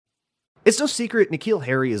It's no secret N'Keal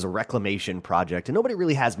Harry is a reclamation project, and nobody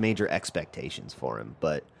really has major expectations for him,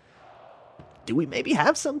 but do we maybe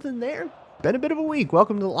have something there? Been a bit of a week.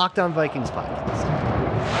 Welcome to the Locked On Vikings podcast.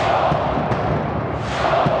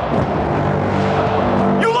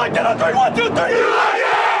 You like that on 3, 1, 2, 3, you like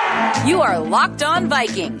it! You are Locked On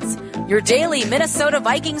Vikings, your daily Minnesota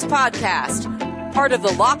Vikings podcast, part of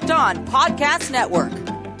the Locked On Podcast Network,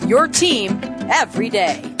 your team every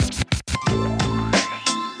day.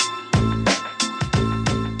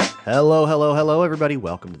 Hello, everybody.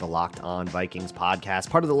 Welcome to the Locked On Vikings podcast,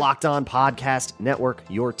 part of the Locked On Podcast Network,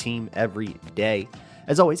 your team every day.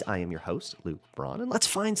 As always, I am your host, Luke Braun, and let's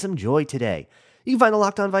find some joy today. You can find the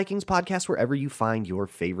Locked On Vikings podcast wherever you find your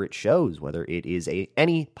favorite shows, whether it is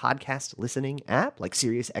any podcast listening app, like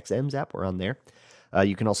SiriusXM's app, we're on there.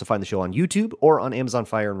 You can also find the show on YouTube or on Amazon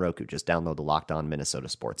Fire and Roku. Just download the Locked On Minnesota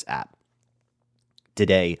Sports app.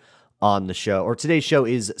 Today's show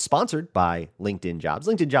is sponsored by LinkedIn Jobs.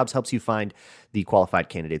 LinkedIn Jobs helps you find the qualified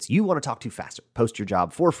candidates you want to talk to faster. Post your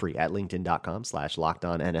job for free at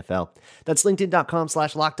linkedin.com/LockedOnNFL. That's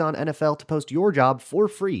linkedin.com/LockedOnNFL to post your job for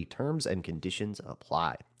free. Terms and conditions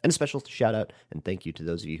apply. And a special shout out and thank you to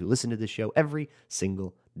those of you who listen to this show every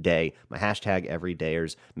single day. My hashtag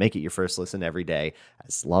everydayers. Make it your first listen every day,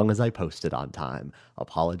 as long as I post it on time.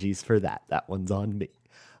 Apologies for that. That one's on me.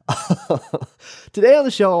 Today on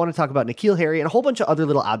the show, I want to talk about N'Keal Harry and a whole bunch of other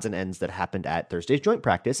little odds and ends that happened at Thursday's joint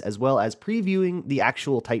practice, as well as previewing the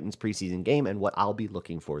actual Titans preseason game and what I'll be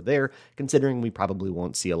looking for there, considering we probably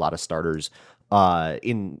won't see a lot of starters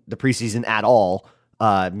in the preseason at all.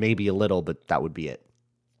 Maybe a little, but that would be it.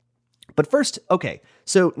 But first, okay,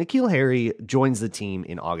 so N'Keal Harry joins the team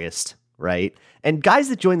in August, right? And guys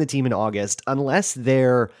that join the team in August, unless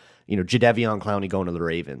they're Jadeveon Clowney going to the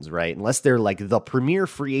Ravens, right? Unless they're like the premier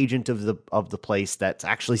free agent of the place that's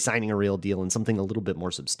actually signing a real deal and something a little bit more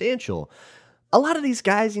substantial. A lot of these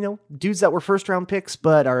guys, dudes that were first round picks,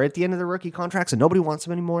 but are at the end of their rookie contracts and nobody wants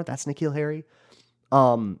them anymore. That's N'Keal Harry.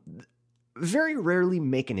 Very rarely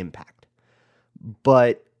make an impact.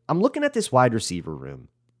 But I'm looking at this wide receiver room,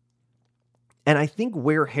 and I think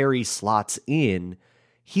where Harry slots in,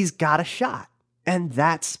 he's got a shot, and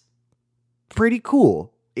that's pretty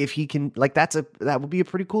cool. If he can, that would be a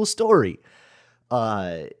pretty cool story.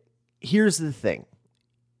 Here's the thing.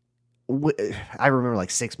 I remember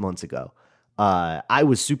 6 months ago, I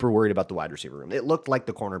was super worried about the wide receiver room. It looked like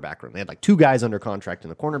the cornerback room. They had 2 guys under contract in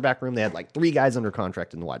the cornerback room. They had 3 guys under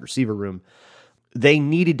contract in the wide receiver room. They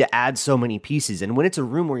needed to add so many pieces. And when it's a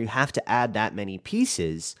room where you have to add that many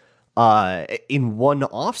pieces in one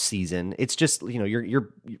off season, it's just, you're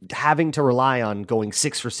having to rely on going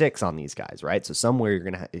 6 for 6 on these guys, right? So somewhere you're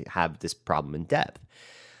going to have this problem in depth.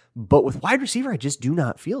 But with wide receiver, I just do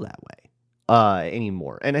not feel that way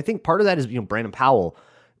anymore. And I think part of that is, Brandon Powell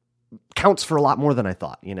counts for a lot more than I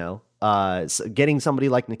thought, so getting somebody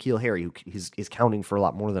like N'Keal Harry who is counting for a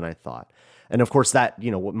lot more than I thought. And of course that,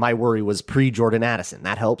 my worry was pre-Jordan Addison.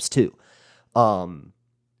 That helps too.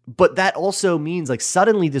 But that also means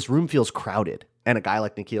suddenly this room feels crowded, and a guy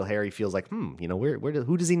like N'Keal Harry feels like,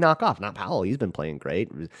 who does he knock off? Not Powell. He's been playing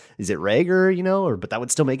great. Is it Reagor, but that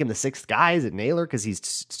would still make him the 6th guy. Is it Naylor because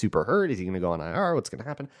he's super hurt? Is he going to go on IR? What's going to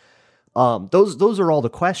happen? Those are all the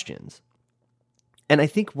questions. And I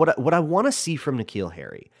think what I want to see from N'Keal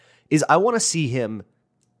Harry is I want to see him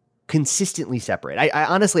consistently separate. I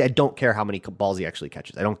honestly, I don't care how many balls he actually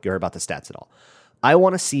catches. I don't care about the stats at all. I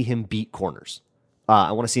want to see him beat corners.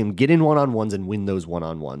 I want to see him get in one-on-ones and win those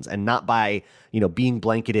one-on-ones, and not by, being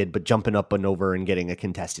blanketed, but jumping up and over and getting a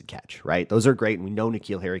contested catch, right? Those are great, and we know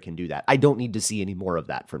N'Keal Harry can do that. I don't need to see any more of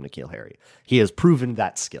that from N'Keal Harry. He has proven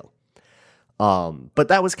that skill. But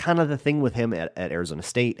that was kind of the thing with him at Arizona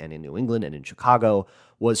State and in New England and in Chicago,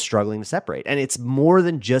 was struggling to separate. And it's more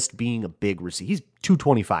than just being a big receiver. He's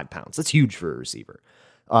 225 pounds. That's huge for a receiver.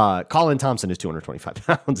 Colin Thompson is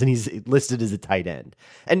 225 pounds, and he's listed as a tight end.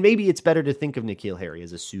 And maybe it's better to think of N'Keal Harry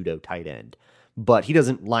as a pseudo tight end, but he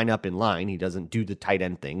doesn't line up in line. He doesn't do the tight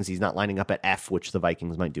end things. He's not lining up at F, which the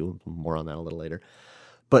Vikings might do. More on that a little later.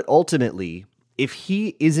 But ultimately, if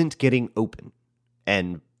he isn't getting open,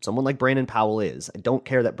 and someone like Brandon Powell is, I don't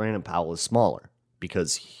care that Brandon Powell is smaller,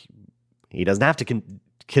 because he doesn't have to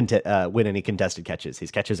win any contested catches. His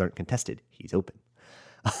catches aren't contested. He's open.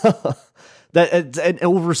 That's an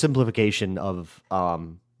oversimplification of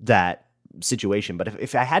that situation. But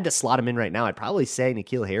if I had to slot him in right now, I'd probably say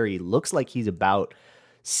N'Keal Harry looks like he's about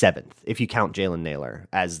 7th, if you count Jalen Naylor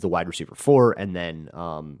as the wide receiver 4. And then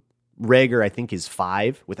Reagor, I think, is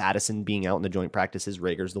 5, with Addison being out in the joint practices.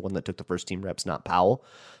 Rager's the one that took the first team reps, not Powell.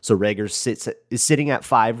 So Reagor is sitting at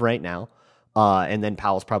 5 right now. And then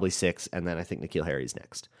Powell's probably 6. And then I think N'Keal Harry's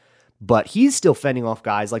next. But he's still fending off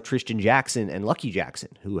guys like Tristan Jackson and Lucky Jackson,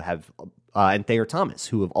 who have, and Thayer Thomas,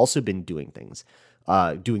 who have also been doing things,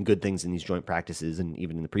 doing good things in these joint practices and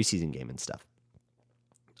even in the preseason game and stuff.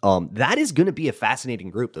 That is going to be a fascinating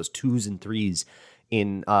group, those 2s and 3s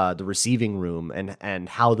in the receiving room, and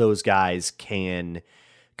how those guys can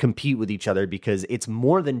compete with each other, because it's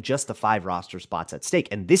more than just the 5 roster spots at stake.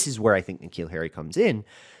 And this is where I think N'Keal Harry comes in.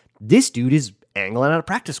 This dude is angling at a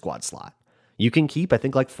practice squad slot. You can keep, I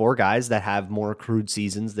think, like 4 guys that have more accrued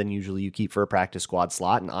seasons than usually you keep for a practice squad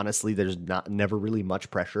slot. And honestly, there's never really much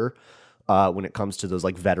pressure when it comes to those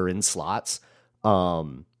like veteran slots.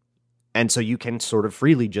 And so you can sort of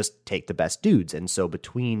freely just take the best dudes. And so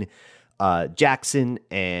between Jackson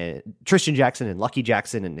and Tristan Jackson and Lucky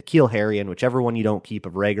Jackson and N'Keal Harry, and whichever one you don't keep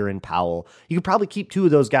of Reagor and Powell, you could probably keep 2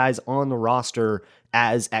 of those guys on the roster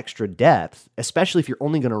as extra depth, especially if you're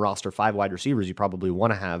only going to roster 5 wide receivers. You probably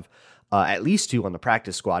want to have at least 2 on the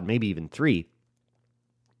practice squad, maybe even 3.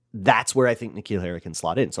 That's where I think N'Keal Harry can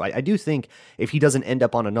slot in. So I do think if he doesn't end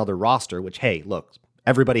up on another roster, which, hey, look,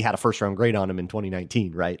 everybody had a first-round grade on him in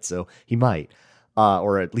 2019, right? So he might.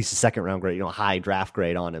 Or at least a second-round grade, high draft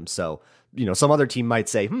grade on him. So, some other team might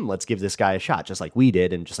say, let's give this guy a shot, just like we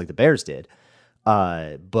did and just like the Bears did.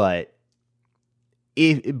 But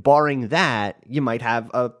barring that, you might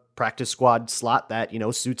have a practice squad slot that,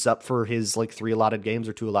 suits up for his like 3 allotted games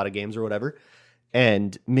or 2 allotted games or whatever.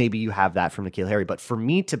 And maybe you have that from N'Keal Harry. But for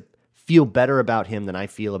me to feel better about him than I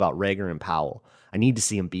feel about Reagor and Powell, I need to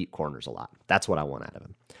see him beat corners a lot. That's what I want out of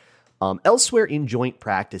him. Elsewhere in joint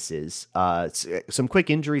practices, some quick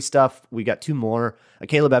injury stuff. We got 2 more.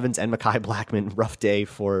 Caleb Evans and Mekhi Blackmon, rough day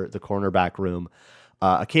for the cornerback room.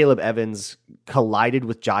 Caleb Evans collided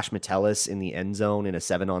with Josh Metellus in the end zone in a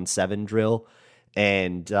 7-on-7 drill,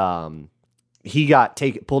 and he got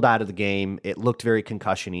pulled out of the game. It looked very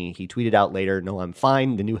concussion-y. He tweeted out later, "No, I'm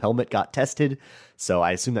fine. The new helmet got tested." So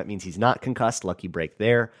I assume that means he's not concussed. Lucky break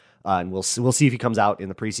there. And we'll see if he comes out in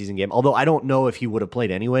the preseason game. Although I don't know if he would have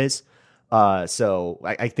played anyways. So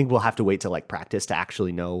I think we'll have to wait to like practice to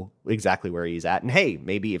actually know exactly where he's at. And hey,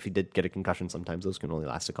 maybe if he did get a concussion, sometimes those can only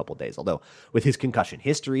last a couple days. Although with his concussion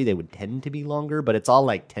history, they would tend to be longer. But it's all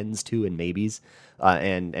like tends to and maybes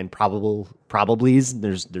and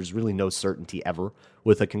probablys. There's really no certainty ever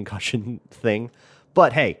with a concussion thing.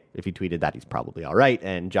 But hey, if he tweeted that, he's probably all right.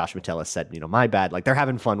 And Josh Metellus said, my bad. Like they're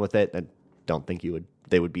having fun with it. I don't think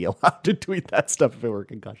they would be allowed to tweet that stuff if it were a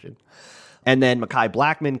concussion. And then Mekhi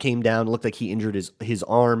Blackmon came down. Looked like he injured his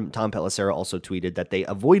arm. Tom Pelissero also tweeted that they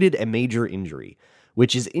avoided a major injury,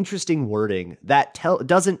 which is interesting wording. That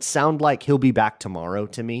doesn't sound like he'll be back tomorrow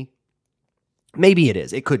to me. Maybe it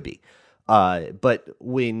is. It could be. But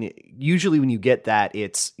usually when you get that,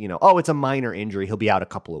 it's, it's a minor injury. He'll be out a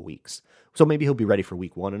couple of weeks. So maybe he'll be ready for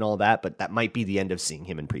week 1 and all that, but that might be the end of seeing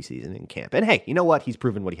him in preseason in camp. And hey, you know what? He's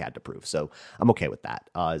proven what he had to prove. So I'm okay with that.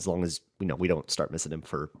 As long as, we don't start missing him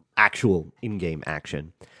for actual in-game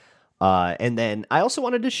action. And then I also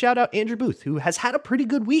wanted to shout out Andrew Booth, who has had a pretty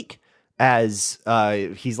good week as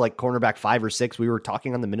he's like cornerback 5 or 6. We were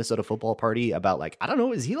talking on the Minnesota Football Party about like, I don't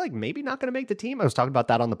know, is he like maybe not going to make the team? I was talking about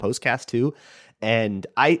that on the postcast too. And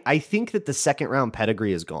I think that the 2nd round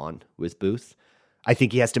pedigree is gone with Booth. I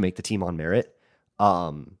think he has to make the team on merit.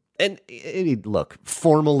 Look,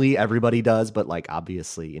 formally everybody does, but like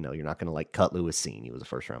obviously, you're not going to like cut Lewis Seen. He was a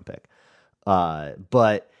 1st-round pick.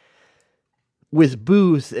 But with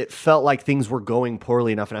Booth, it felt like things were going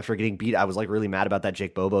poorly enough, and after getting beat, I was like really mad about that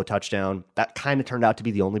Jake Bobo touchdown. That kind of turned out to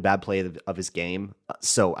be the only bad play of his game,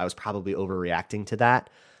 so I was probably overreacting to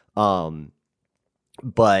that.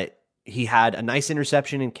 But he had a nice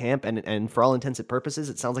interception in camp, and for all intents and purposes,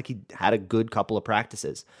 it sounds like he had a good couple of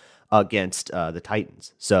practices against the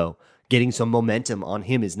Titans. So getting some momentum on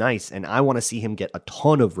him is nice, and I want to see him get a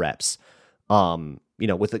ton of reps.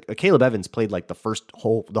 With Caleb Evans played like the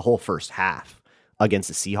whole first half against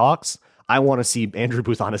the Seahawks. I want to see Andrew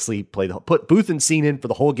Booth honestly put Booth and Seen in for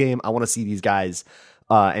the whole game. I want to see these guys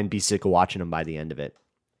and be sick of watching them by the end of it.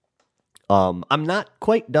 I'm not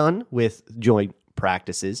quite done with joint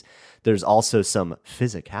practices. There's also some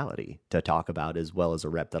physicality to talk about, as well as a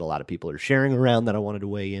rep that a lot of people are sharing around that I wanted to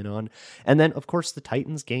weigh in on. And then, of course, the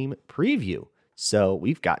Titans game preview. So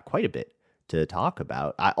we've got quite a bit to talk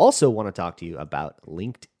about. I also want to talk to you about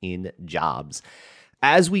LinkedIn Jobs.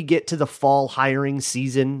 As we get to the fall hiring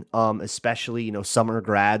season, especially, summer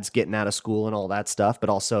grads getting out of school and all that stuff, but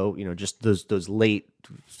also, just those late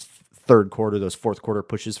third quarter, those fourth quarter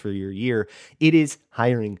pushes for your year. It is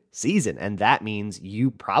hiring season. And that means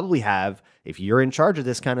you probably have, if you're in charge of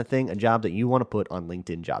this kind of thing, a job that you want to put on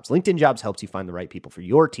LinkedIn Jobs. LinkedIn Jobs helps you find the right people for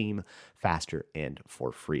your team faster and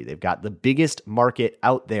for free. They've got the biggest market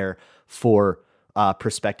out there for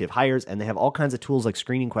prospective hires, and they have all kinds of tools like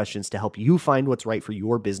screening questions to help you find what's right for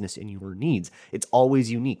your business and your needs. It's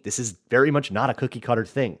always unique. This is very much not a cookie cutter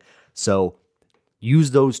thing. So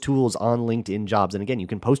use those tools on LinkedIn Jobs. And again, you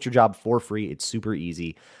can post your job for free. It's super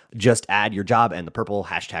easy. Just add your job and the purple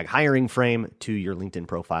hashtag hiring frame to your LinkedIn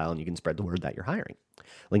profile, and you can spread the word that you're hiring.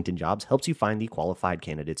 LinkedIn Jobs helps you find the qualified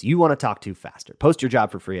candidates you want to talk to faster. Post your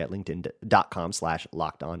job for free at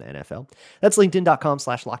linkedin.com/lockedonnfl. That's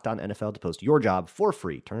linkedin.com/lockedonnfl to post your job for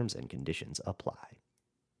free. Terms and conditions apply.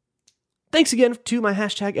 Thanks again to my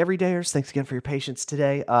hashtag everydayers. Thanks again for your patience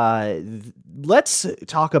today. Let's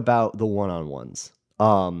talk about the one-on-ones.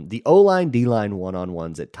 The O-line, D-line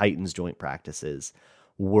one-on-ones at Titans joint practices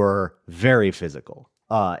were very physical.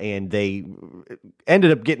 And they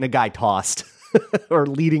ended up getting a guy tossed or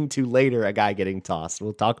leading to later a guy getting tossed.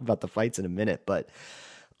 We'll talk about the fights in a minute. But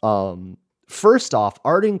first off,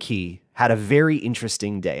 Arden Key had a very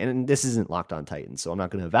interesting day. And this isn't Locked On Titans, so I'm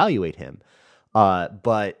not going to evaluate him.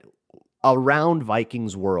 But around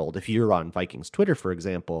Vikings world, if you're on Vikings Twitter, for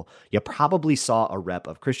example, you probably saw a rep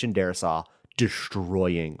of Christian Darrisaw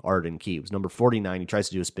destroying Arden Key. It was number 49. He tries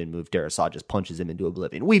to do a spin move. Darrisaw just punches him into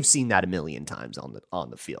oblivion. We've seen that a million times on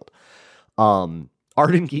the field.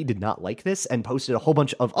 Arden Key did not like this and posted a whole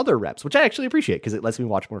bunch of other reps, which I actually appreciate because it lets me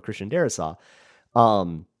watch more Christian Darrisaw.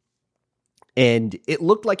 And it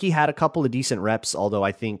looked like he had a couple of decent reps, although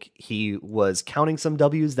I think he was counting some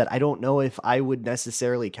W's that I don't know if I would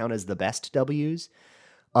necessarily count as the best W's.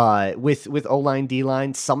 With O-line,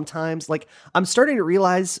 D-line, sometimes, like, I'm starting to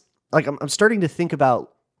realize, like, I'm starting to think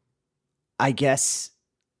about, I guess,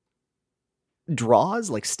 draws,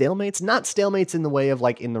 like stalemates, not stalemates in the way of,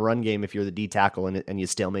 like, in the run game, if you're the D tackle and you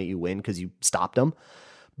stalemate, you win because you stopped them.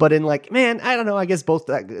 But in, like, man, I don't know, I guess both,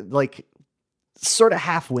 like, sort of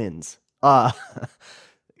half wins.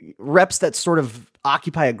 Reps that sort of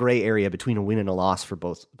occupy a gray area between a win and a loss for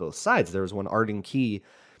both sides. There was one Arden Key.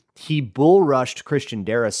 He bull rushed Christian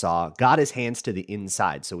Darrisaw, got his hands to the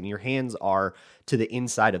inside. So when your hands are to the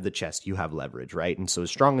inside of the chest, you have leverage, right? And so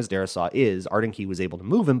as strong as Darrisaw is, Arden Key was able to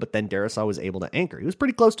move him, but then Darrisaw was able to anchor. He was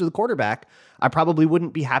pretty close to the quarterback. I probably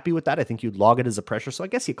wouldn't be happy with that. I think you'd log it as a pressure. So I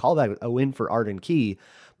guess you call that a win for Arden Key.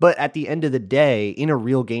 But at the end of the day, in a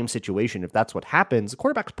real game situation, if that's what happens, the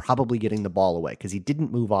quarterback's probably getting the ball away because he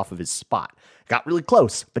didn't move off of his spot. Got really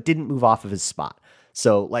close, but didn't move off of his spot.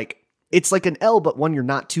 So, like, it's like an L, but one you're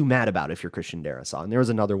not too mad about if you're Christian Darrisaw. And there was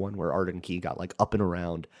another one where Arden Key got, like, up and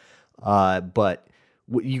around. But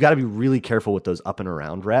you got to be really careful with those up and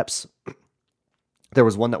around reps. There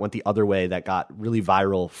was one that went the other way that got really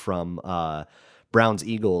viral from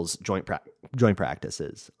Browns-Eagles joint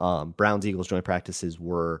practices. Browns-Eagles joint practices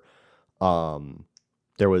were,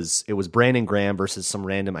 it was Brandon Graham versus some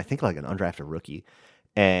random, I think like an undrafted rookie.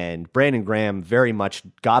 And Brandon Graham very much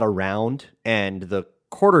got around, and the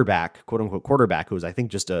quarterback, quote unquote quarterback, who was I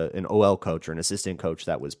think just an OL coach or an assistant coach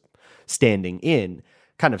that was standing in,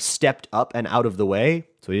 kind of stepped up and out of the way.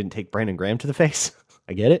 So he didn't take Brandon Graham to the face.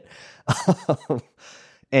 I get it.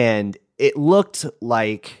 And it looked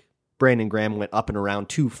like Brandon Graham went up and around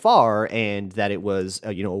too far, and that it was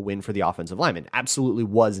a win for the offensive lineman. Absolutely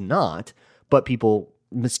was not, but people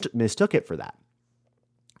mistook it for that.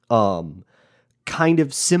 Kind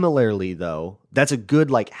of similarly, though, that's a good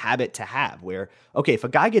like habit to have where, okay, if a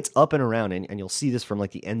guy gets up and around, and you'll see this from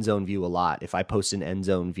like the end zone view a lot. If I post an end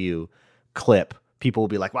zone view clip, people will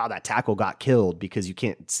be like, wow, that tackle got killed because you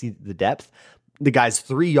can't see the depth. The guy's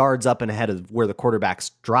 3 yards up and ahead of where the quarterback's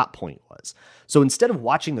drop point was. So instead of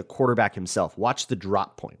watching the quarterback himself, watch the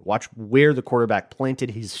drop point, watch where the quarterback planted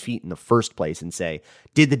his feet in the first place and say,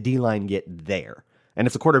 did the D-line get there? And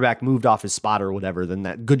if the quarterback moved off his spot or whatever, then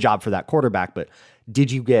that good job for that quarterback. But did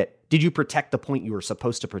you protect the point you were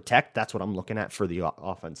supposed to protect? That's what I'm looking at for the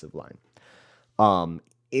offensive line.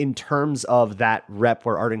 In terms of that rep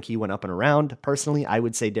where Arden Key went up and around, personally, I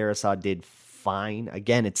would say Darrisaw did fine.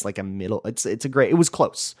 Again, it's like a middle. It was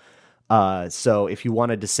close. So if you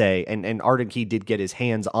wanted to say, and Arden Key did get his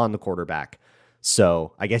hands on the quarterback,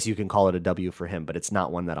 so I guess you can call it a W for him, but it's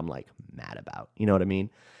not one that I'm like mad about. You know what I mean?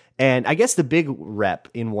 And I guess the big rep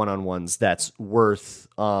in one-on-ones that's worth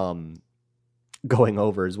going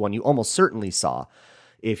over is one you almost certainly saw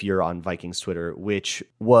if you're on Vikings Twitter, which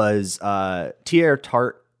was Teair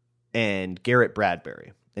Tart and Garrett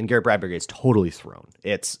Bradbury. And Garrett Bradbury is totally thrown.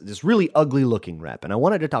 It's this really ugly looking rep. And I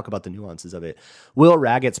wanted to talk about the nuances of it. Will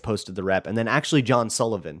Ragatz posted the rep, and then actually John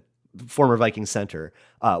Sullivan former Viking center,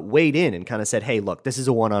 weighed in and kind of said, hey, look, this is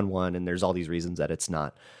a one-on-one, and there's all these reasons that it's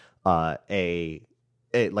not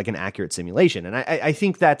like an accurate simulation. And I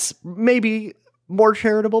think that's maybe more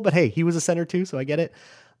charitable, but hey, he was a center too, so I get it.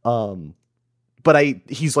 But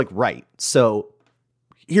he's like, right. So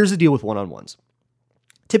here's the deal with one-on-ones.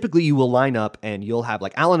 Typically you will line up and you'll have,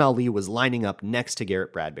 like, Alan Ali was lining up next to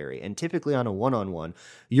Garrett Bradbury. And typically on a one-on-one,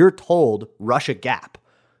 you're told rush a gap.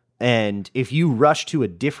 And if you rush to a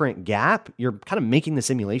different gap, you're kind of making the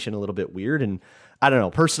simulation a little bit weird. And I don't know,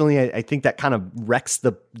 personally, I think that kind of wrecks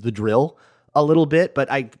the drill a little bit, but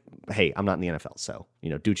I'm not in the NFL, so, do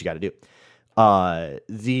what you got to do.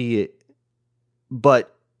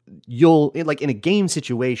 But you'll, like, in a game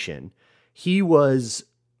situation, he was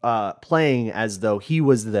playing as though he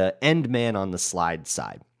was the end man on the slide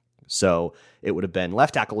side. So it would have been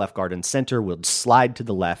left tackle, left guard, and center would slide to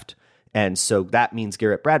the left. And so that means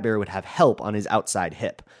Garrett Bradbury would have help on his outside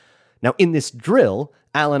hip. Now, in this drill,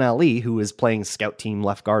 Alan Ali, who is playing scout team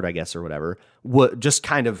left guard, I guess, or whatever, just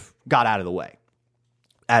kind of got out of the way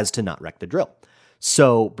as to not wreck the drill.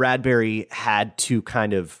 So Bradbury had to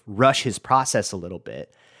kind of rush his process a little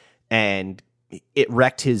bit, and it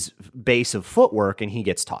wrecked his base of footwork, and he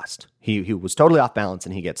gets tossed. He was totally off balance,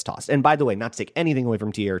 and he gets tossed. And by the way, not to take anything away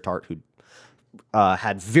from Tierra Tart, who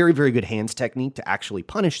had very, very good hands technique to actually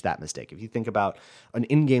punish that mistake. If you think about an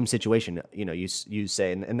in-game situation, you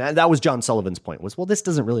say, and that was John Sullivan's point, was, well, this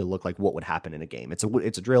doesn't really look like what would happen in a game. It's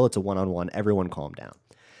a drill. It's a one-on-one. Everyone calm down.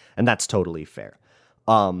 And that's totally fair.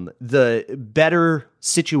 The better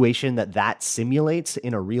situation that simulates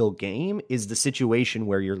in a real game is the situation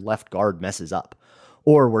where your left guard messes up,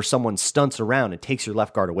 or where someone stunts around and takes your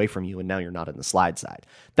left guard away from you, and now you're not in the slide side.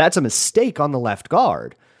 That's a mistake on the left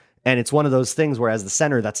guard. And it's one of those things where, as the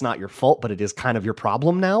center, that's not your fault, but it is kind of your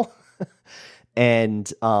problem now.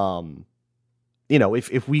 And,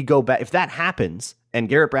 if we go back, if that happens and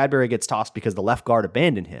Garrett Bradbury gets tossed because the left guard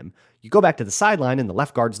abandoned him, you go back to the sideline and the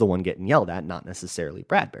left guard's the one getting yelled at, not necessarily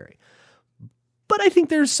Bradbury. But I think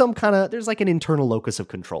there's like an internal locus of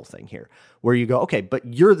control thing here where you go, okay, but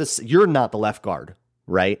you're not the left guard,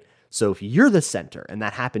 right? So if you're the center and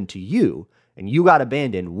that happened to you, and you got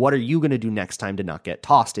abandoned, what are you going to do next time to not get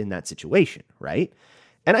tossed in that situation, right?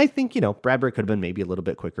 And I think, Bradbury could have been maybe a little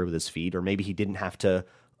bit quicker with his feet, or maybe he didn't have to.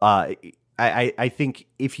 I think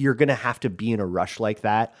if you're going to have to be in a rush like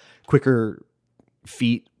that, quicker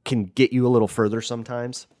feet can get you a little further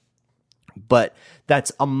sometimes. But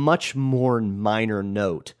that's a much more minor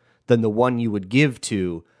note than the one you would give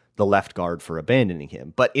to the left guard for abandoning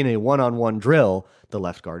him. But in a one-on-one drill, the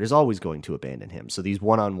left guard is always going to abandon him. So these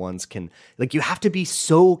one-on-ones you have to be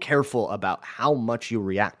so careful about how much you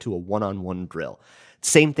react to a one-on-one drill.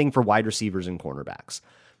 Same thing for wide receivers and cornerbacks.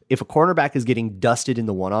 If a cornerback is getting dusted in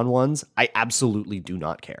the one-on-ones, I absolutely do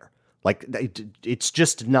not care. Like, it's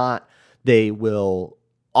just not, they will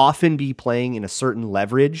often be playing in a certain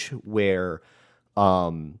leverage where,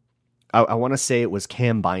 I want to say it was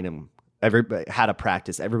Cam Bynum. Everybody had a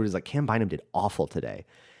practice. Everybody's like, Cam Bynum did awful today.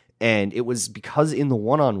 And it was because in the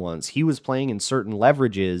one-on-ones, he was playing in certain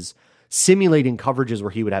leverages, simulating coverages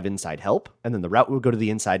where he would have inside help, and then the route would go to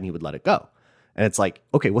the inside and he would let it go. And it's like,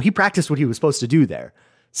 okay, well, he practiced what he was supposed to do there.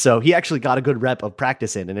 So he actually got a good rep of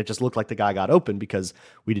practice in, and it just looked like the guy got open because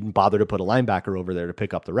we didn't bother to put a linebacker over there to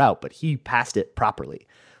pick up the route, but he passed it properly.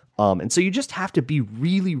 And so you just have to be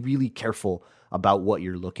really, really careful about what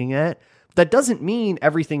you're looking at. That doesn't mean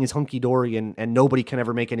everything is hunky-dory and nobody can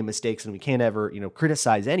ever make any mistakes and we can't ever,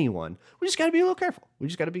 criticize anyone. We just got to be a little careful. We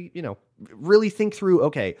just got to be, really think through,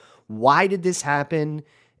 okay, why did this happen?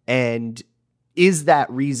 And is that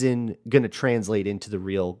reason going to translate into the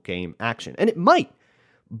real game action? And it might,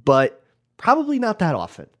 but probably not that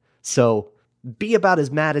often. So be about as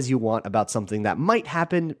mad as you want about something that might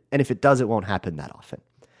happen. And if it does, it won't happen that often.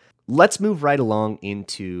 Let's move right along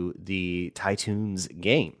into the Titans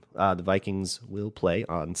game. The Vikings will play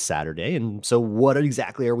on Saturday. And so what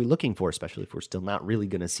exactly are we looking for, especially if we're still not really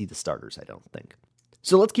going to see the starters, I don't think.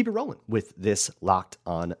 So let's keep it rolling with this Locked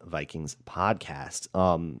On Vikings podcast.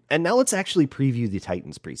 And now let's actually preview the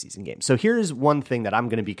Titans preseason game. So here's one thing that I'm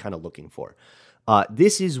going to be kind of looking for.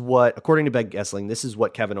 This is what, according to Ben Gessling, this is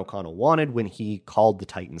what Kevin O'Connell wanted when he called the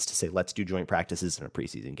Titans to say, let's do joint practices in a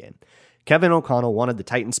preseason game. Kevin O'Connell wanted the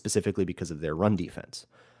Titans specifically because of their run defense.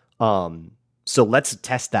 So let's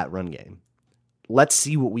test that run game. Let's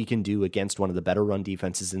see what we can do against one of the better run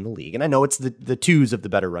defenses in the league. And I know it's the twos of the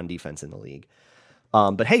better run defense in the league.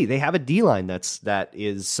 But hey, they have a D-line that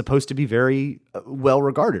is supposed to be very well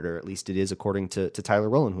regarded, or at least it is according to Tyler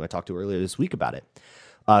Rowland, who I talked to earlier this week about it,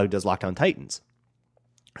 who does Locked On Titans.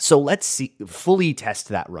 So let's fully test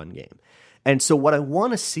that run game. And so what I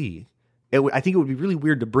want to see, I think it would be really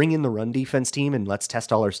weird to bring in the run defense team and let's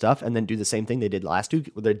test all our stuff and then do the same thing they did last week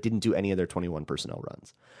where they didn't do any of their 21 personnel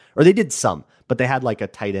runs. Or they did some, but they had like a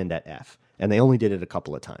tight end at F, and they only did it a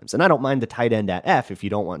couple of times. And I don't mind the tight end at F if you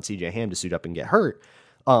don't want CJ Ham to suit up and get hurt.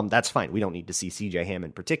 That's fine. We don't need to see CJ Ham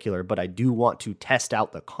in particular, but I do want to test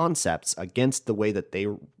out the concepts against the way that they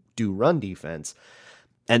do run defense.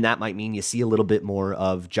 And that might mean you see a little bit more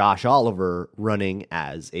of Josh Oliver running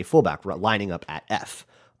as a fullback, lining up at F.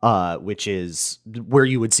 Which is where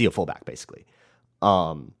you would see a fullback, basically.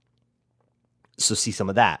 So see some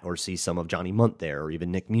of that, or see some of Johnny Munt there, or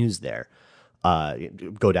even Nick Muse there.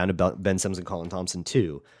 Go down to Ben Simmons and Colin Thompson,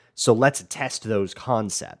 too. So let's test those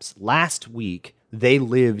concepts. Last week, they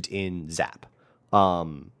lived in Zap,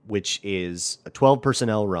 which is a 12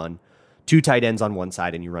 personnel run, 2 tight ends on one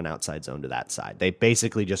side, and you run outside zone to that side. They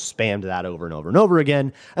basically just spammed that over and over and over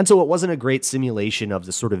again. And so it wasn't a great simulation of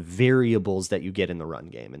the sort of variables that you get in the run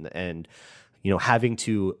game and having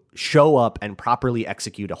to show up and properly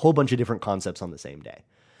execute a whole bunch of different concepts on the same day.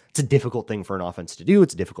 It's a difficult thing for an offense to do.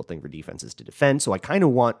 It's a difficult thing for defenses to defend. So I kind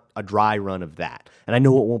of want a dry run of that. And I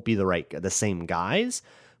know it won't be the same guys,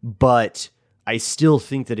 but I still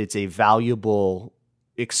think that it's a valuable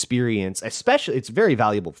experience, especially it's very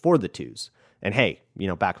valuable for the twos. And hey,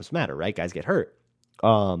 backups matter, right? Guys get hurt.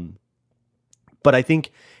 But I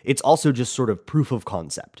think it's also just sort of proof of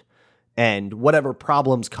concept. And whatever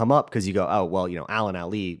problems come up, because you go, oh, well, Alan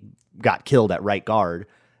Ali got killed at right guard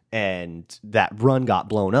and that run got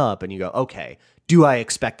blown up. And you go, okay, do I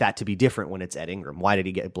expect that to be different when it's Ed Ingram? Why did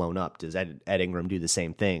he get blown up? Does Ed Ingram do the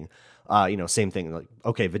same thing? Same thing. Like,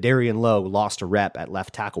 okay, Vidarian Lowe lost a rep at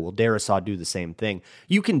left tackle. Will Darisaw do the same thing?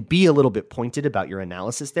 You can be a little bit pointed about your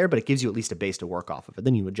analysis there, but it gives you at least a base to work off of it.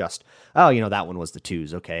 Then you adjust. Oh, that one was the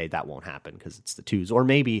twos. Okay, that won't happen because it's the twos. Or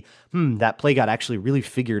maybe, that play got actually really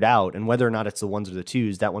figured out, and whether or not it's the ones or the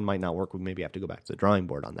twos, that one might not work. We maybe have to go back to the drawing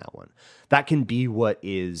board on that one. That can be what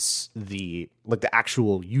is the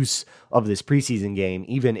actual use of this preseason game,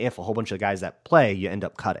 even if a whole bunch of guys that play, you end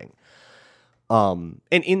up cutting. And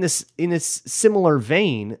in this similar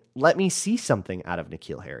vein, let me see something out of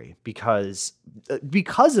N'Keal Harry because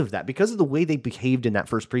of that, because of the way they behaved in that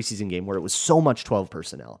first preseason game where it was so much 12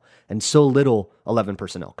 personnel and so little 11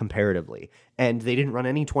 personnel comparatively, and they didn't run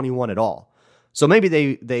any 21 at all. So maybe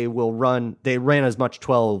they ran as much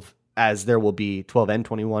 12 as there will be 12 and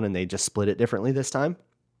 21, and they just split it differently this time.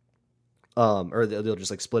 Or they'll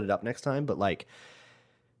just split it up next time. But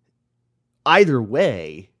either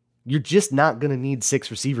way, you're just not going to need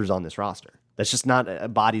 6 receivers on this roster. That's just not a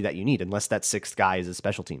body that you need unless that 6th guy is a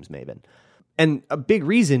special teams maven. And a big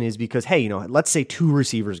reason is because, hey, let's say 2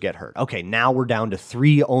 receivers get hurt. Okay, now we're down to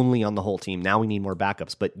 3 only on the whole team. Now we need more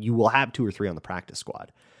backups, but you will have 2 or 3 on the practice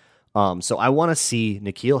squad. So I want to see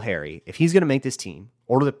N'Keal Harry, if he's going to make this team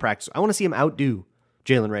or the practice, I want to see him outdo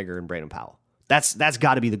Jalen Reagor and Brandon Powell. That's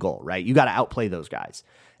got to be the goal, right? You got to outplay those guys.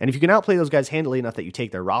 And if you can outplay those guys handily enough that you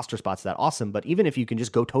take their roster spots, that's awesome. But even if you can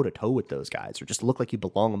just go toe-to-toe with those guys or just look like you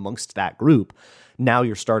belong amongst that group, now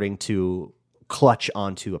you're starting to clutch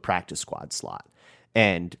onto a practice squad slot.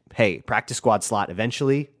 And hey, practice squad slot,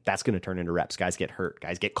 eventually, that's going to turn into reps. Guys get hurt.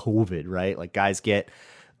 Guys get COVID, right? Guys get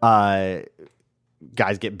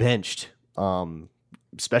benched.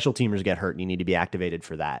 Special teamers get hurt, and you need to be activated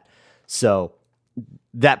for that. So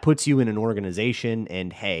that puts you in an organization,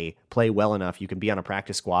 and hey, play well enough, you can be on a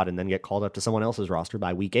practice squad and then get called up to someone else's roster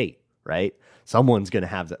by week 8, right? Someone's going to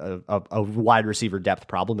have a wide receiver depth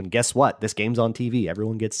problem, and guess what? This game's on TV.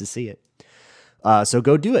 Everyone gets to see it. So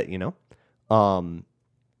go do it,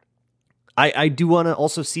 I do want to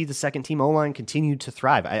also see the second team O-line continue to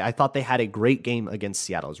thrive. I thought they had a great game against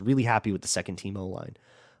Seattle. I was really happy with the second team O-line,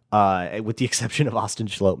 with the exception of Austin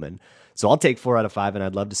Schlottman. So I'll take 4 out of 5, and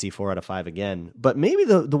I'd love to see 4 out of 5 again. But maybe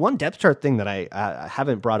the one depth chart thing that I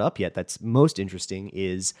haven't brought up yet that's most interesting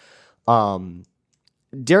is Darren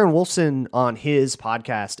Wolfson on his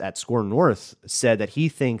podcast at Score North said that he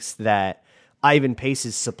thinks that Ivan Pace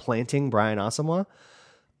is supplanting Brian Asamoah.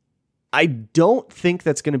 I don't think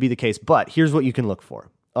that's going to be the case, but here's what you can look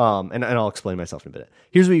for. And I'll explain myself in a bit.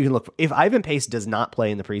 Here's what you can look for. If Ivan Pace does not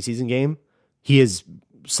play in the preseason game, he has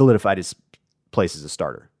solidified his place as a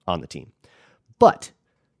starter on the team. But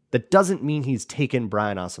that doesn't mean he's taken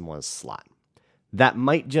Brian Asamoah's slot. That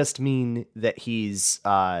might just mean that he's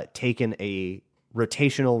taken a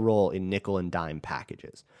rotational role in nickel and dime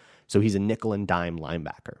packages. So he's a nickel and dime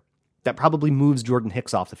linebacker. That probably moves Jordan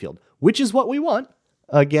Hicks off the field, which is what we want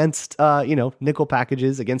against, nickel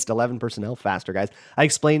packages, against 11 personnel, faster guys. I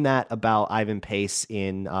explained that about Ivan Pace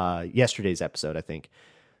in yesterday's episode, I think.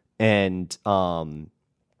 And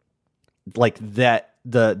that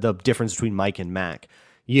the difference between Mike and Mac.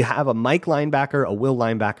 You have a Mike linebacker, a Will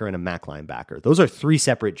linebacker, and a Mac linebacker. Those are 3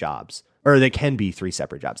 separate jobs, or they can be 3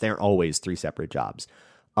 separate jobs. They aren't always 3 separate jobs.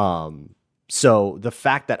 So the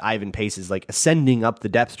fact that Ivan Pace is like ascending up the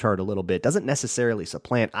depth chart a little bit doesn't necessarily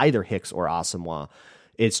supplant either Hicks or Asamoah.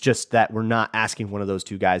 It's just that we're not asking one of those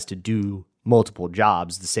 2 guys to do multiple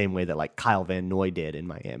jobs the same way that like Kyle Van Noy did in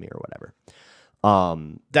Miami or whatever.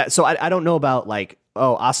 So I don't know about like,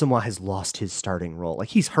 oh, Asamoah has lost his starting role. Like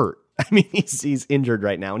he's hurt. I mean, he's injured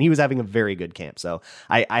right now, and he was having a very good camp. So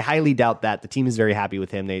I highly doubt that. The team is very happy with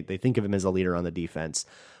him. They think of him as a leader on the defense.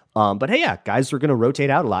 But hey, yeah, guys are going to rotate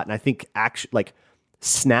out a lot. And I think like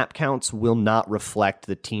snap counts will not reflect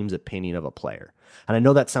the team's opinion of a player. And I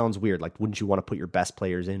know that sounds weird. Like, wouldn't you want to put your best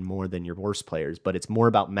players in more than your worst players? But it's more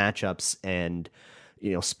about matchups and,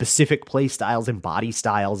 specific play styles and body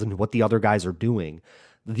styles and what the other guys are doing.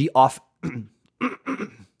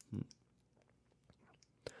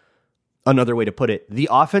 Another way to put it, the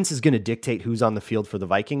offense is going to dictate who's on the field for the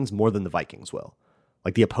Vikings more than the Vikings will.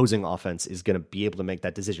 Like the opposing offense is going to be able to make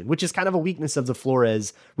that decision, which is kind of a weakness of the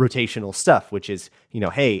Flores rotational stuff, which is,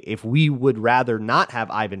 hey, if we would rather not have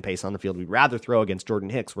Ivan Pace on the field, we'd rather throw against Jordan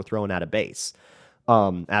Hicks, we're throwing out of base,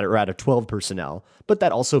 at a 12 personnel. But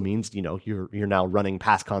that also means, you're now running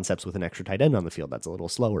pass concepts with an extra tight end on the field. That's a little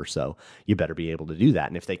slower. So you better be able to do that.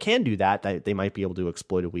 And if they can do that, they might be able to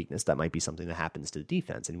exploit a weakness. That might be something that happens to the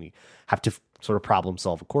defense, and we have to sort of problem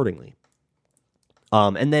solve accordingly.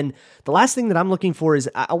 And then the last thing that I'm looking for is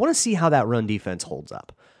I want to see how that run defense holds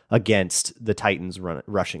up against the Titans'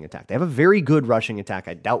 rushing attack. They have a very good rushing attack.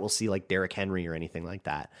 I doubt we'll see like Derrick Henry or anything like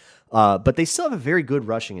that. But they still have a very good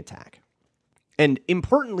rushing attack. And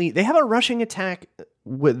importantly, they have a rushing attack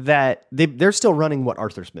with that they're still running what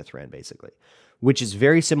Arthur Smith ran, basically, which is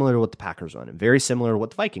very similar to what the Packers run and very similar to what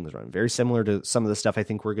the Vikings run, very similar to some of the stuff I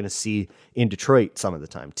think we're going to see in Detroit some of the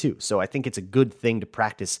time too. So I think it's a good thing to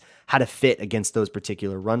practice how to fit against those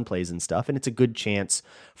particular run plays and stuff. And it's a good chance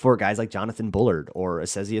for guys like Jonathan Bullard or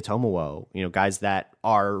Asezi Otomowo, guys that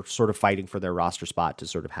are sort of fighting for their roster spot to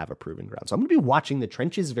sort of have a proven ground. So I'm going to be watching the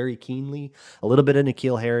trenches very keenly, a little bit of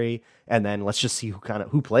N'Keal Harry, and then let's just see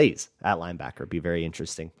who plays at linebacker. It'd be very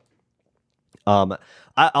interesting.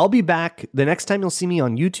 I'll be back the next time you'll see me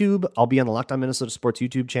on YouTube. I'll be on the Locked On Minnesota Sports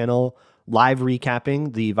YouTube channel, live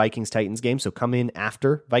recapping the Vikings-Titans game. So come in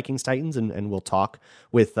after Vikings-Titans and we'll talk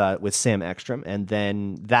with Sam Ekstrom. And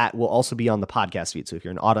then that will also be on the podcast feed. So if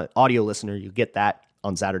you're an audio listener, you get that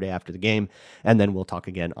on Saturday after the game. And then we'll talk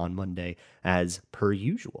again on Monday as per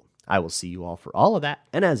usual. I will see you all for all of that.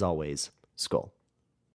 And as always, Skol.